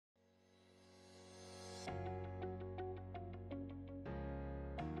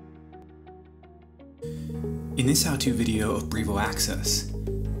In this how-to video of Brivo Access,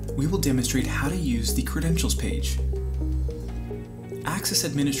 we will demonstrate how to use the Credentials page. Access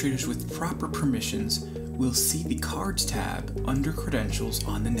administrators with proper permissions will see the Cards tab under Credentials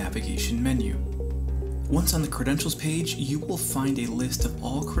on the navigation menu. Once on the Credentials page, you will find a list of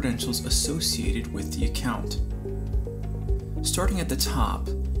all credentials associated with the account. Starting at the top,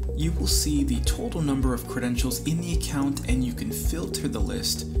 you will see the total number of credentials in the account, and you can filter the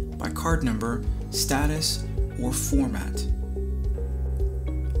list by card number, status, or format.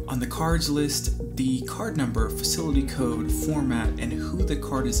 On the cards list, the card number, facility code, format, and who the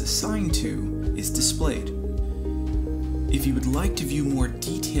card is assigned to is displayed. If you would like to view more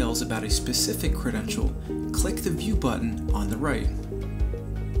details about a specific credential, click the View button on the right.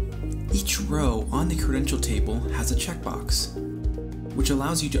 Each row on the credential table has a checkbox, which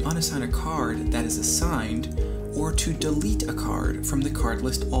allows you to unassign a card that is assigned or to delete a card from the card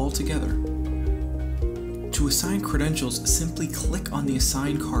list altogether. To assign credentials, simply click on the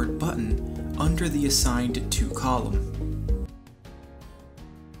Assign Card button under the Assigned To column.